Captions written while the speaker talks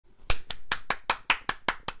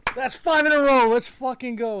That's 5 in a row. Let's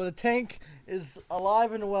fucking go. The tank is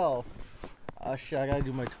alive and well. Shit, I gotta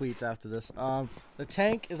do my tweets after this. The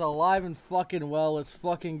tank is alive and fucking well. Let's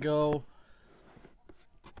fucking go.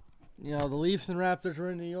 You know, the Leafs and Raptors were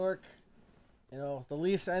in New York. You know, the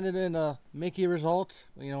Leafs ended in a Mickey result.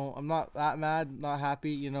 You know, I'm not that mad, not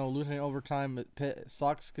happy. You know, losing overtime, it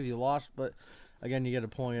sucks because you lost. But, again, you get a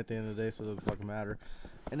point at the end of the day, so it doesn't fucking matter.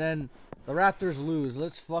 And then the Raptors lose.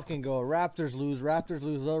 Let's fucking go. Raptors lose. Raptors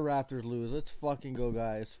lose. The Raptors lose. Let's fucking go,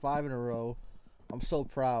 guys. 5 in a row. I'm so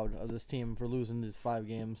proud of this team for losing these 5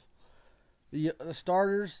 games. The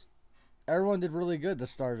starters, everyone did really good, the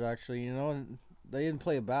starters, actually. You know, and they didn't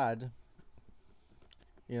play bad.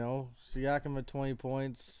 You know, Siakam had 20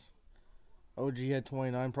 points. OG had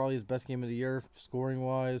 29, probably his best game of the year,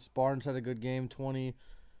 scoring-wise. Barnes had a good game, 20,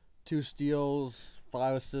 2 steals,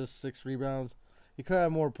 5 assists, 6 rebounds. He could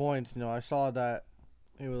have more points. You know, I saw that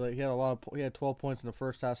he had 12 points in the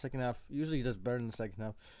first half. Second half, usually he does better in the second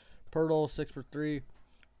half. Pirtle 6 for 3,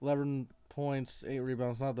 11 points, 8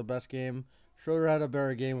 rebounds. Not the best game. Schroeder had a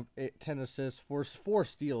better game with 10 assists, 4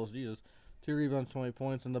 steals. Jesus, 2 rebounds, 20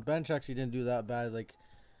 points. And the bench actually didn't do that bad. Like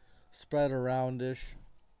spread around-ish.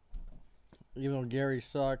 Even though Gary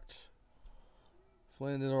sucked.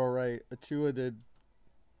 Flynn did alright. Achua did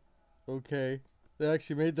okay. They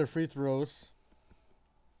actually made their free throws.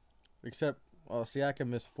 Except Siakam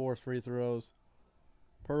missed 4 free throws.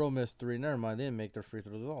 Pirtle missed 3. Never mind, they didn't make their free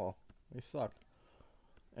throws at all. They sucked.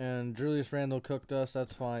 And Julius Randle cooked us.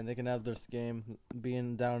 That's fine. They can have this game.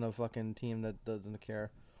 Being down a fucking team that doesn't care.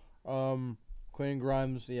 Quinn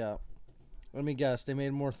Grimes, yeah. Let me guess. They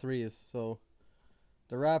made more threes. So,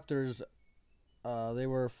 the Raptors, they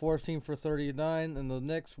were 14 for 39. And the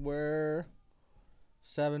Knicks were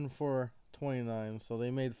 7 for 29. So,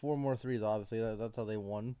 they made 4 more threes, obviously. That's how they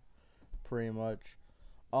won. Pretty much.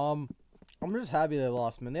 I'm just happy they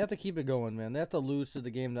lost, man. They have to keep it going, man. They have to lose to the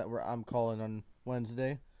game that I'm calling on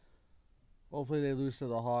Wednesday. Hopefully they lose to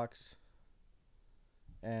the Hawks.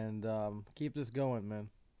 And keep this going, man.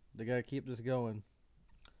 They gotta keep this going.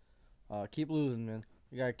 Keep losing, man.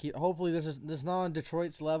 You gotta keep. Hopefully this is not on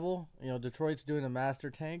Detroit's level. You know, Detroit's doing a master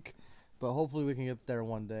tank, but hopefully we can get there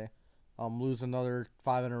one day. Lose another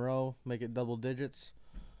 5 in a row, make it double digits.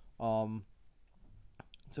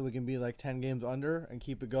 So we can be like 10 games under and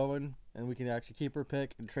keep it going, and we can actually keep our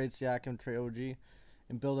pick and trade Siakam, trade OG,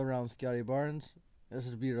 and build around Scotty Barnes. This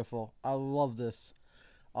is beautiful. I love this.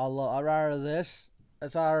 I'd rather this.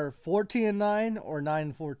 It's either 14-9 or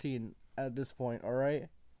 9-14 at this point. All right,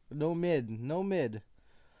 no mid.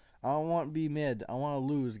 I don't want to be mid. I want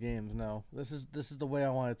to lose games now. This is the way I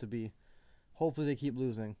want it to be. Hopefully they keep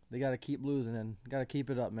losing. They gotta keep losing and gotta keep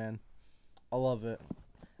it up, man. I love it.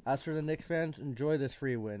 As for the Knicks fans, enjoy this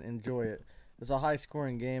free win. Enjoy it. It's a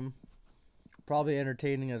high-scoring game. Probably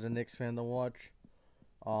entertaining as a Knicks fan to watch.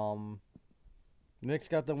 Knicks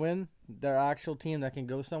got the win. Their actual team that can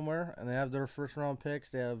go somewhere, and they have their first-round picks.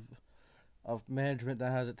 They have a management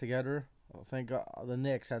that has it together. I think the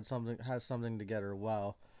Knicks has something together.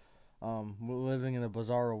 Wow. We're living in a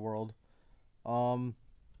bizarre world. And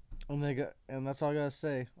that's all I gotta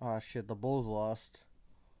say. Oh shit, the Bulls lost.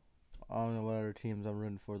 I don't know what other teams I'm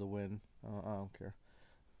rooting for to win. I don't care.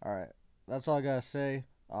 Alright. That's all I gotta say.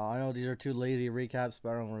 I know these are 2 lazy recaps, but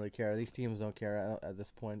I don't really care. These teams don't care at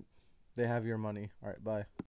this point. They have your money. Alright, bye.